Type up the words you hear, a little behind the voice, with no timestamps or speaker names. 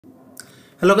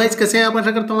Hello guys, कैसे हैं आप?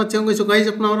 आशा करता हूँ अच्छे होंगे। सो गाइज,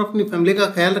 अपना और अपनी फैमिली का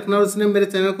ख्याल रखना, और इसने मेरे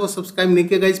चैनल को सब्सक्राइब नहीं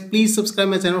किया गाइज, प्लीज सब्सक्राइब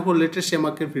मेरे channel for latest share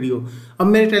market video. अब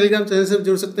मेरे टेलीग्राम चैनल से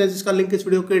जुड़ सकते हैं, जिसका लिंक इस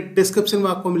वीडियो के डिस्क्रिप्शन में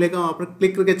आपको मिलेगा। वहाँ पर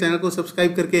क्लिक करके चैनल को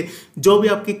सब्सक्राइब करके जो भी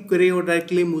आपकी क्वेरी हो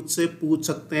डायरेक्टली मुझसे पूछ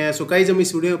सकते हैं। सो गाइज, हम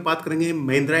इस वीडियो में बात करेंगे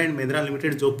महिंद्रा एंड महिंद्रा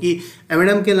लिमिटेड, जो कि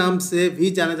M&M के नाम से भी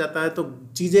जाना जाता है। तो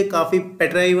चीज़ें काफ़ी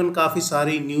बेटर है, इवन काफ़ी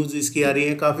सारी न्यूज़ इसकी आ रही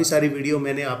है, काफ़ी सारी वीडियो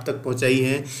मैंने आप तक पहुँचाई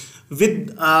है with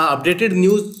updated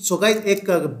news. So guys, एक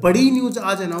बड़ी न्यूज़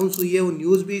आज अनाउंस हुई है, वो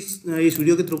न्यूज़ भी इस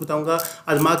वीडियो के थ्रू बताऊंगा।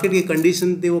 आज मार्केट की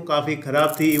कंडीशन थी वो काफ़ी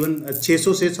ख़राब थी, इवन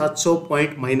 600 से 700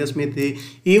 पॉइंट माइनस में थी।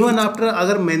 इवन आफ्टर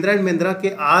अगर महिंद्रा एंड महिंद्रा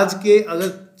के आज के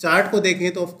अगर चार्ट को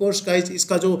देखें तो ऑफ कोर्स गाइस,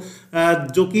 इसका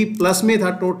जो कि प्लस में था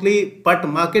टोटली, बट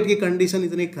मार्केट की कंडीशन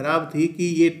इतनी ख़राब थी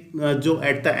कि ये जो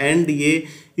एट द एंड ये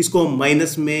इसको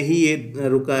माइनस में ही ये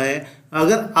रुका है।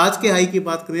 अगर आज के हाई की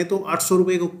बात करें तो 800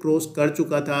 रुपये को क्रॉस कर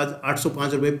चुका था, आज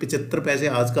 805 रुपये 75 पैसे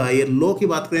आज का हाई है। लो की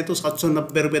बात करें तो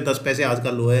 790 रुपये 10 पैसे आज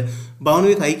का लो है।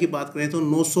 52वीं हाई की बात करें तो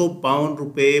 952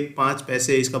 रुपये 5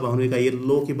 पैसे इसका 52वीं हाई है।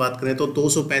 लो की बात करें तो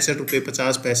 265 रुपये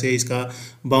 50 पैसे इसका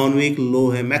 52वीं लो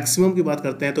है। मैक्सिमम की बात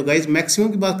करते हैं तो गाइज, मैक्सिमम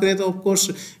की बात करें तो ऑफकोर्स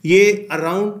ये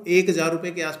अराउंड 1000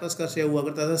 रुपये के आसपास का शेयर हुआ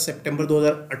करता था सितंबर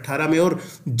 2018 में। और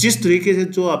जिस तरीके से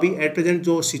जो अभी एट प्रेजेंट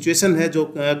जो सिचुएशन है,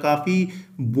 जो काफ़ी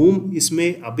बूम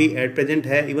इसमें अभी एट प्रेजेंट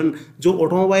है, इवन जो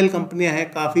ऑटोमोबाइल कंपनियां हैं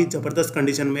काफ़ी ज़बरदस्त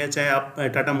कंडीशन में है। चाहे आप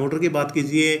टाटा मोटर की बात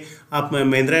कीजिए, आप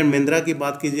महिंद्रा एंड महिंद्रा की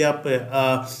बात कीजिए, आप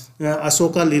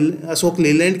अशोक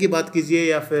लीलैंड की बात कीजिए,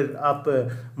 या फिर आप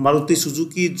मारुति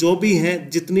सुजुकी, जो भी हैं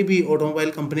जितनी भी ऑटोमोबाइल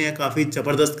कंपनियां हैं काफ़ी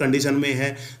ज़बरदस्त कंडीशन में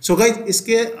है। सो गाइज,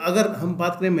 इसके अगर हम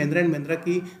बात करें महिंद्रा एंड महिंद्रा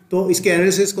की, तो इसके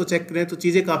एनालिसिस को चेक करें तो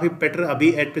चीज़ें काफ़ी बेटर अभी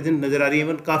एट प्रेजेंट नजर आ रही है।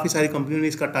 इवन काफ़ी सारी कंपनियों ने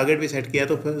इसका टारगेट भी सेट किया।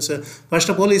 तो फर्स्ट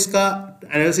ऑफ ऑल इसका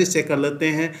एनालिसिस चेक कर लेते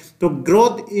हैं। तो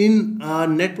growth in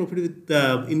net profit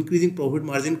with increasing profit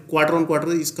margin, quarter on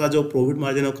quarter इसका जो प्रॉफिट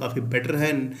मार्जिन है वो काफ़ी बेटर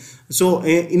है। सो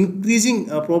increasing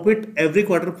profit every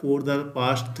quarter for the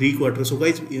past 3 quarter. So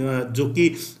guys, जो कि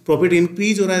प्रॉफिट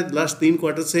इंक्रीज हो रहा है लास्ट 3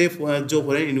 क्वार्टर से, जो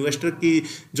फॉरेन इन्वेस्टर की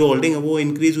जो होल्डिंग है वो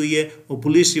इंक्रीज हुई है, और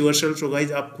बुलिश रिवर्सल। सो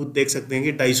गाइज, आप खुद देख सकते हैं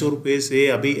कि 250 रुपये से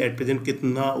अभी एट प्रेजेंट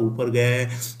कितना ऊपर गया है।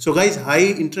 So guys, high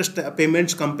interest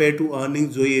payments compare to earning,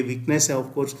 जो ये वीकनेस है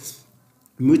ऑफकोर्स।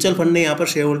 म्यूचुअल फंड ने यहाँ पर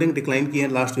शेयर होल्डिंग डिक्लाइन की है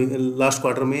लास्ट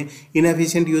क्वार्टर में।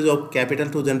 Inefficient use of capital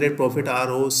to generate profit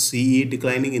ROCE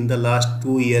declining in the last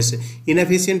 2 years।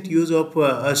 Inefficient use of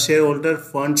share holder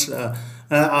funds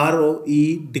ROE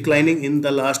declining in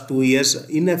the last 2 years।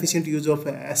 Inefficient use of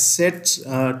assets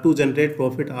to generate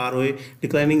profit ROA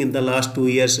declining in the last 2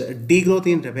 years। Degrowth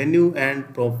in revenue and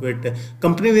profit।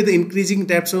 Company with increasing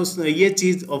debts। ये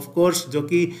चीज़ of course जो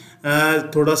कि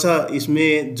थोड़ा सा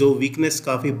इसमें जो weakness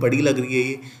काफ़ी बड़ी लग रही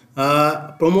है।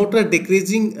 Promoter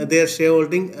decreasing their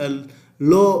shareholding।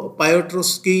 Low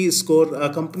Piotrowski score।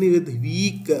 Company with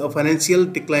weak financial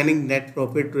declining net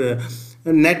profit।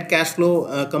 Net cash flow।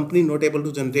 Company not able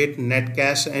to generate net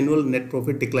cash। Annual net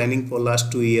profit declining for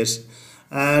last 2 years।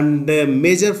 And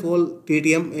major fall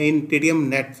TTM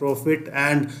net profit।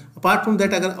 And apart from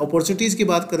that, अगर opportunities की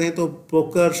बात करें तो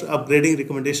brokers upgrading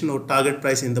recommendation और target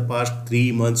price in the past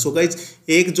 3 months। So guys,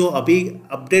 एक जो अभी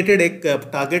updated एक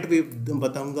टारगेट भी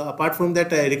बताऊंगा। अपार्ट फ्रॉम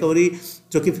दैट, रिकवरी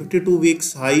जो कि 52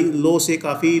 वीक्स हाई लो से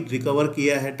काफ़ी रिकवर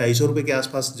किया है, 250 रुपये के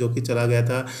आसपास जो कि चला गया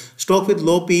था। Stock with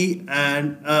low P.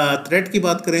 And threat की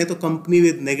बात करें तो company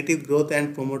with negative growth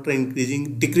and promoter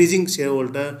decreasing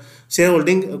share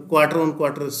holding quarter on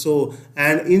quarter. So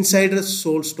and insider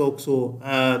sold stock. So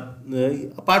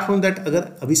apart from that, अगर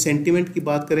अभी सेंटीमेंट की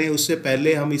बात करें उससे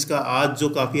पहले हम इसका आज जो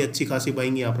काफ़ी अच्छी खासी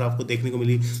बाइंग यहाँ पर आपको देखने को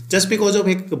मिली, जस्ट बिकॉज ऑफ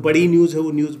एक बड़ी न्यूज़ है,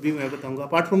 वो न्यूज़ भी मैं बताऊंगा।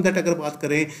 अपार्ट फ्रॉम दैट, अगर बात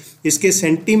करें इसके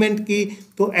सेंटीमेंट की,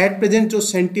 तो एट प्रेजेंट जो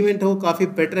सेंटीमेंट है वो काफ़ी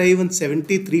बेटर है। इवन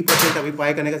 73% अभी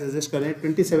बाय करने का सजेस्ट कर रहे हैं,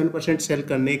 27% सेल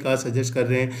करने का सजेस्ट कर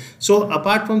रहे हैं। सो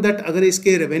अपार्ट फ्रॉम दैट, अगर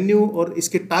इसके रेवेन्यू और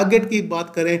इसके टारगेट की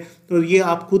बात करें तो ये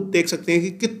आप खुद देख सकते हैं कि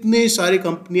कितने सारी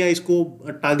कंपनियां इसको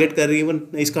टारगेट कर रही हैं, इवन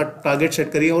इसका टारगेट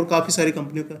सेट कर रही है, और काफ़ी सारी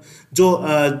कंपनियों का जो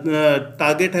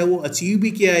टारगेट है वो अचीव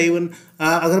भी किया है। इवन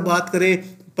अगर बात करें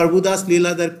प्रभुदास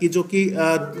लीलाधर की, जो कि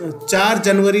 4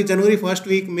 जनवरी फर्स्ट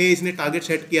वीक में इसने टारगेट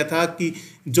सेट किया था कि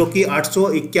जो कि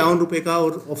 851 रुपये का,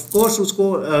 और ऑफ कोर्स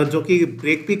उसको जो कि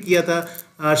ब्रेक भी किया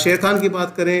था। शेर खान की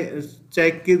बात करें,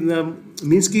 चाहे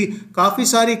मीन्स की काफ़ी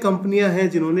सारी कंपनियां हैं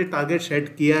जिन्होंने टारगेट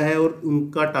सेट किया है और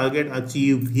उनका टारगेट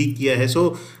अचीव भी किया है। So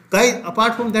guys,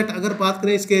 apart from that, अगर बात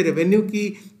करें इसके रेवेन्यू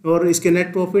की और इसके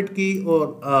नेट प्रॉफिट की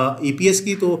और EPS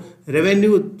की, तो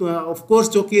रेवेन्यू ऑफ कोर्स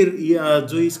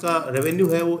जो इसका रेवेन्यू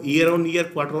है वो year on year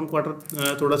quarter on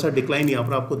quarter थोड़ा सा डिक्लाइन यहाँ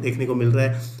पर आपको देखने को मिल रहा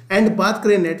है। एंड बात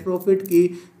करें नेट प्रॉफिट की,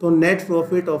 तो net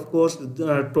profit of course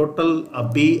total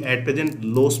अभी एट प्रेजेंट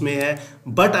लॉस में है,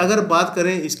 बट अगर बात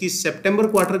करें इसकी सितंबर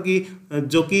क्वार्टर की,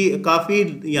 जो कि काफ़ी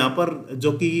यहाँ पर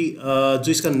जो कि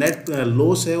जो इसका नेट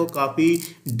लॉस है वो काफ़ी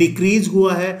डिक्रीज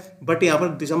हुआ है, बट यहाँ पर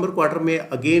दिसंबर क्वार्टर में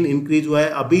अगेन इंक्रीज हुआ है।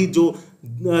 अभी जो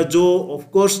ऑफ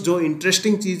कोर्स जो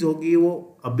इंटरेस्टिंग चीज़ होगी वो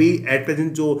अभी एट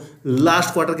प्रेजेंट जो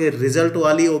लास्ट क्वार्टर के रिजल्ट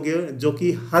वाली होगी, जो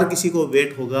कि हर किसी को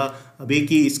वेट होगा अभी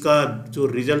कि इसका जो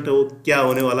रिजल्ट है वो क्या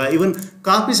होने वाला है। इवन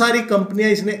काफ़ी सारी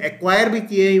कंपनियां इसने एक्वायर भी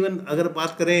की है। इवन अगर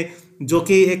बात करें, जो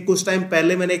कि एक कुछ टाइम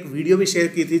पहले मैंने एक वीडियो भी शेयर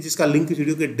की थी जिसका लिंक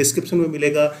वीडियो के डिस्क्रिप्शन में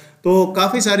मिलेगा, तो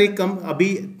काफ़ी सारी अभी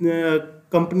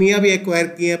कंपनियां भी एक्वायर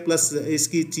की हैं, प्लस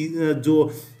इसकी चीज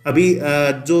जो अभी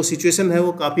जो सिचुएशन है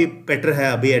वो काफ़ी बेटर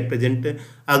है अभी एट प्रेजेंट।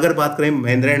 अगर बात करें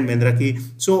महिंद्रा एंड महिंद्रा की,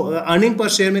 सो अर्निंग पर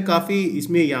शेयर में काफ़ी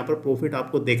इसमें यहाँ पर प्रॉफिट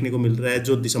आपको देखने को मिल रहा है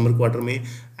जो दिसंबर क्वार्टर में।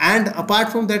 एंड अपार्ट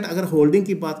फ्रॉम दैट अगर होल्डिंग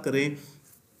की बात करें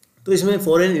तो इसमें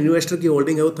फॉरेन इन्वेस्टर की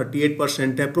होल्डिंग है वो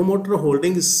 38% है, प्रोमोटर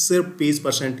होल्डिंग सिर्फ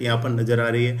 20% यहाँ पर नजर आ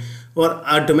रही है।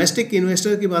 और डोमेस्टिक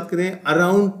इन्वेस्टर की बात करें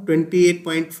अराउंड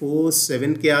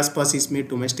 28.47 के आसपास इसमें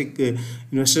डोमेस्टिक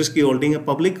इन्वेस्टर्स की होल्डिंग है।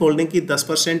 पब्लिक होल्डिंग की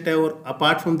 10% है, और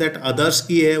अपार्ट फ्रॉम दैट अदर्स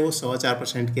की है वो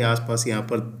 4.25% के आसपास यहाँ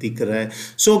पर दिख रहा है।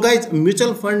 सो गाइज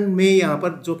म्यूचुअल फंड में यहाँ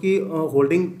पर जो कि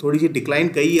होल्डिंग थोड़ी सी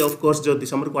डिक्लाइन गई है। ऑफकोर्स जो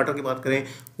दिसंबर क्वार्टर की बात करें,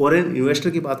 फॉरेन इन्वेस्टर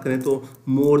की बात करें तो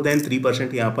मोर देन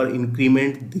 3% यहाँ पर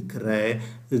इंक्रीमेंट दिख रहा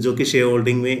है जो कि शेयर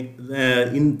होल्डिंग में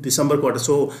इन दिसंबर क्वार्टर।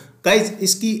 सो गाइज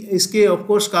इसके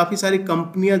ऑफकोर्स काफ़ी सारी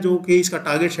कंपनियां जो कि इसका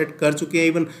टारगेट सेट कर चुके हैं।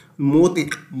 इवन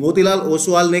मोतीलाल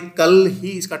ओसवाल ने कल ही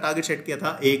इसका टारगेट सेट किया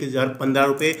था 1015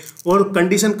 रुपये, और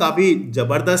कंडीशन काफ़ी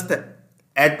ज़बरदस्त है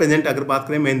एट प्रेजेंट अगर बात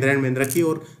करें महिंद्रा एंड महिंद्रा की,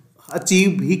 और अचीव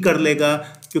भी कर लेगा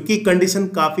क्योंकि कंडीशन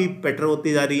काफ़ी बेटर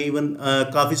होती जा रही है। इवन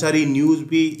काफ़ी सारी न्यूज़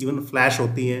भी इवन फ्लैश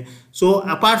होती हैं। सो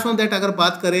अपार्ट फ्रॉम दैट अगर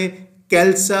बात करें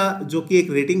कैल्सा, जो कि एक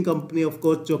रेटिंग कंपनी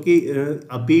ऑफकोर्स जो कि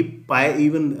अभी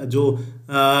इवन जो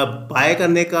बाय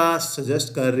करने का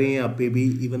सजेस्ट कर रही हैं अभी भी,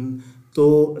 इवन तो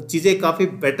चीज़ें काफ़ी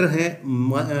बेटर हैं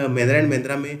महिंद्रा एंड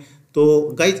महिंद्रा में।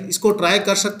 तो गाइज इसको ट्राई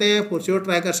कर सकते हैं, फॉर श्योर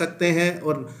ट्राई कर सकते हैं।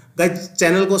 और गाइज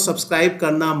चैनल को सब्सक्राइब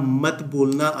करना मत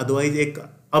भूलना, अदरवाइज एक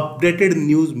अपडेटेड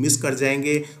न्यूज़ मिस कर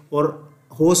जाएंगे। और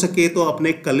हो सके तो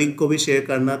अपने कलीग को भी शेयर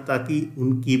करना ताकि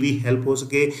उनकी भी हेल्प हो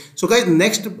सके। सो गाइस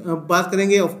नेक्स्ट बात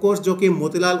करेंगे ऑफकोर्स जो कि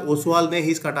मोतीलाल ओसवाल ने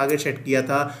ही इसका टारगेट सेट किया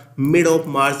था मिड ऑफ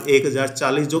मार्च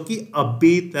 1040, जो कि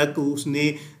अभी तक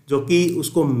उसने जो कि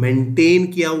उसको मेंटेन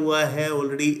किया हुआ है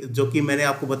ऑलरेडी। जो कि मैंने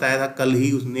आपको बताया था कल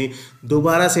ही उसने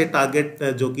दोबारा से टारगेट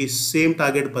जो कि सेम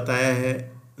टारगेट बताया है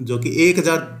जो कि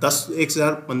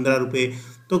 1015 रुपये।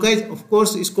 तो गाइज ऑफ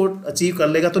कोर्स इसको अचीव कर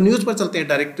लेगा। तो न्यूज़ पर चलते हैं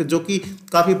डायरेक्ट, जो कि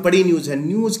काफ़ी बड़ी न्यूज़ है।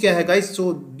 न्यूज़ क्या है गाइज?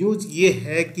 सो न्यूज़ ये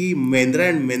है कि महिंद्रा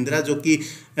एंड महिंद्रा जो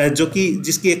कि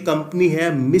जिसकी एक कंपनी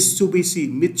है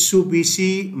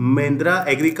Mitsubishi Mahindra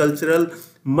agricultural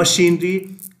machinery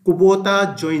Kubota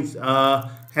joins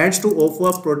hands to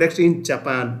offer products in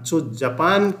Japan. So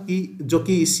Japan की जो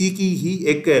कि इसी की ही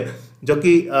एक जो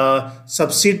कि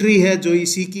सब्सिडरी है, जो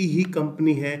इसी की ही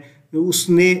कंपनी है,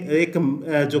 उसने एक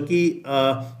जो कि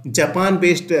जापान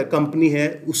बेस्ड कंपनी है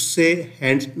उससे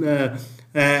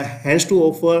हैंड्स टू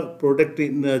ऑफर प्रोडक्ट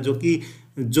जो कि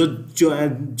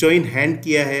जॉइन हैंड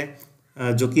किया है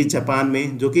जो कि जापान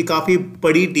में, जो कि काफ़ी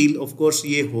बड़ी डील ऑफ कोर्स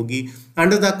ये होगी।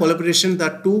 Under the collaboration the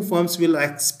two firms will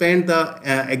expand the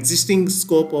existing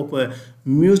scope of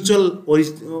mutual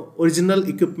original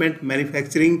equipment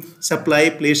manufacturing supply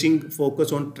placing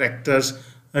focus on tractors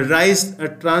rice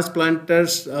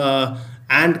transplanters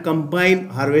and combine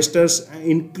harvesters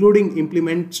including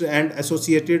implements and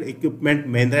associated equipment,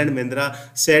 Mahindra and Mahindra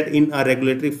said in a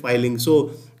regulatory filing. So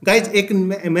guys एक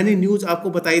मैंने news आपको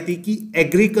बताई थी कि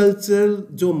agriculture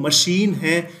जो machine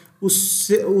है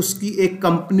उससे उसकी एक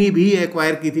कंपनी भी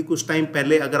एक्वायर की थी कुछ टाइम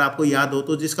पहले, अगर आपको याद हो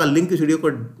तो, जिसका लिंक वीडियो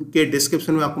के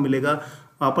डिस्क्रिप्शन में आपको मिलेगा,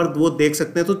 वहाँ पर वो देख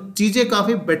सकते हैं। तो चीज़ें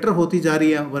काफ़ी बेटर होती जा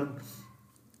रही है।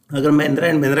 अगर महिंद्रा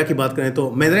एंड महिंद्रा की बात करें तो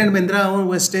Mahindra and Mahindra on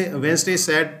Wednesday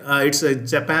said it's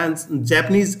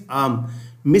Japanese arm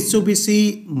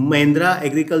Mitsubishi Mahindra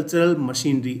agricultural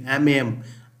machinery (MAM)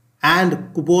 and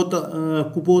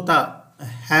Kubota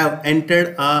have entered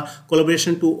a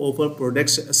collaboration to offer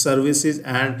products, services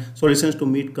and solutions to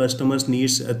meet customers'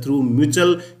 needs through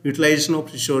mutual utilization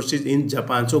of resources in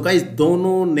Japan. So guys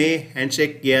दोनों ने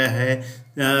handshake किया है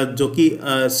जो कि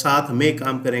साथ में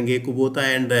काम करेंगे, कुबोता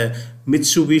and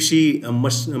Mitsubishi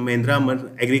Mahindra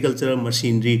agricultural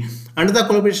machinery. Under the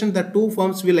collaboration the two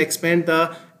firms will expand the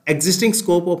existing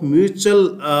scope of mutual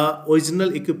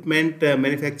original equipment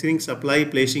manufacturing supply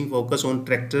placing focus on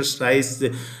tractors, rice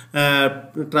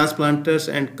transplanters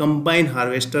and combine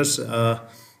harvesters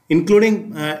including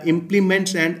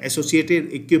implements and associated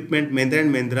equipment, Mahindra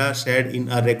and Mahindra said in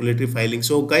a regulatory filing.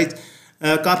 So guys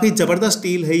काफ़ी ज़बरदस्त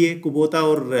deal है ये Kubota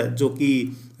और जो कि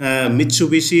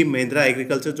Mitsubishi Mahindra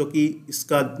agriculture, जो कि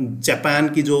इसका जापान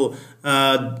की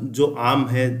जो आर्म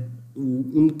है,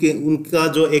 उनका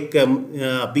जो एक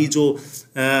अभी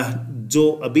जो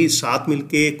अभी साथ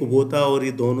मिलके कुबोटा और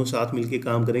ये दोनों साथ मिलके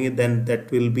काम करेंगे, then that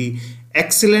will be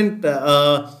excellent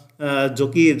जो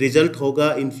कि रिजल्ट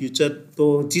होगा इन फ्यूचर। तो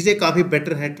चीज़ें काफ़ी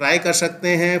बेटर हैं, ट्राई कर सकते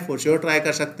हैं, फॉर श्योर ट्राई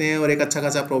कर सकते हैं और एक अच्छा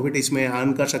खासा प्रॉफिट इसमें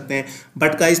अर्न कर सकते हैं।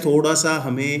 बट गाइस थोड़ा सा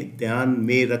हमें ध्यान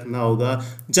में रखना होगा,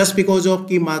 जस्ट बिकॉज ऑफ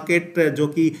की मार्केट जो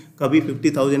कि कभी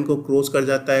 50,000 को क्रॉस कर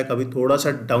जाता है, कभी थोड़ा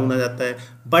सा डाउन आ जाता है।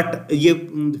 बट ये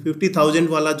 50,000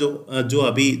 वाला जो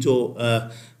अभी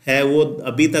है वो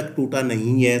अभी तक टूटा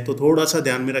नहीं है, तो थोड़ा सा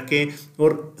ध्यान में रखें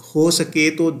और हो सके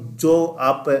तो जो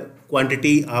आप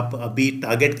क्वांटिटी आप अभी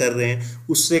टारगेट कर रहे हैं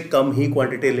उससे कम ही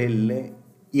क्वांटिटी ले लें।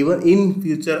 इवन इन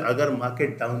फ्यूचर अगर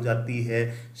मार्केट डाउन जाती है,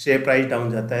 शेयर प्राइस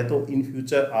डाउन जाता है, तो इन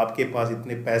फ्यूचर आपके पास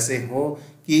इतने पैसे हों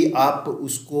कि आप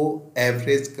उसको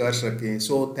एवरेज कर सकें।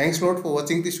 So thanks lot for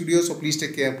watching this video. So please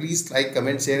take care, please like,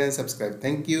 comment, share and subscribe.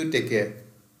 Thank you, take care.